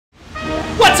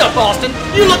up, Austin?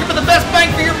 You looking for the best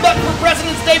bang for your buck for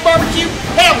President's Day barbecue?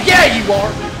 Hell yeah, you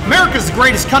are! America's the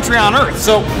greatest country on earth,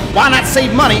 so why not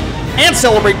save money and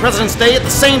celebrate President's Day at the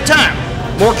same time?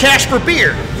 More cash for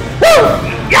beer. Woo!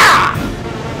 Yeah!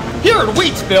 Here at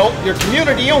Wheatsville, your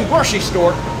community-owned grocery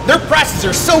store, their prices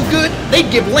are so good,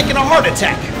 they'd give Lincoln a heart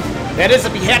attack. That is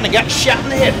if he hadn't got shot in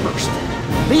the head first.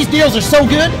 These deals are so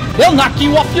good, they'll knock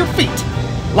you off your feet.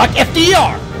 Like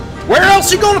FDR. Where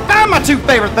else you gonna find my two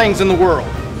favorite things in the world?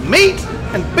 Meat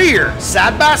and beer,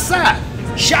 side by side.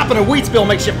 Shopping at Wheatsville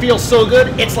makes you feel so good,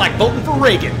 it's like voting for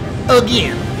Reagan.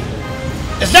 Again.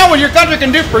 It's not what your country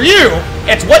can do for you,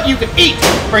 it's what you can eat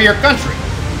for your country.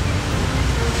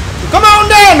 Come on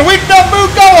down to Wheatsville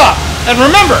Co-op, and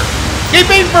remember, keep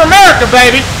eating for America,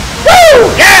 baby. Woo!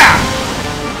 Yeah!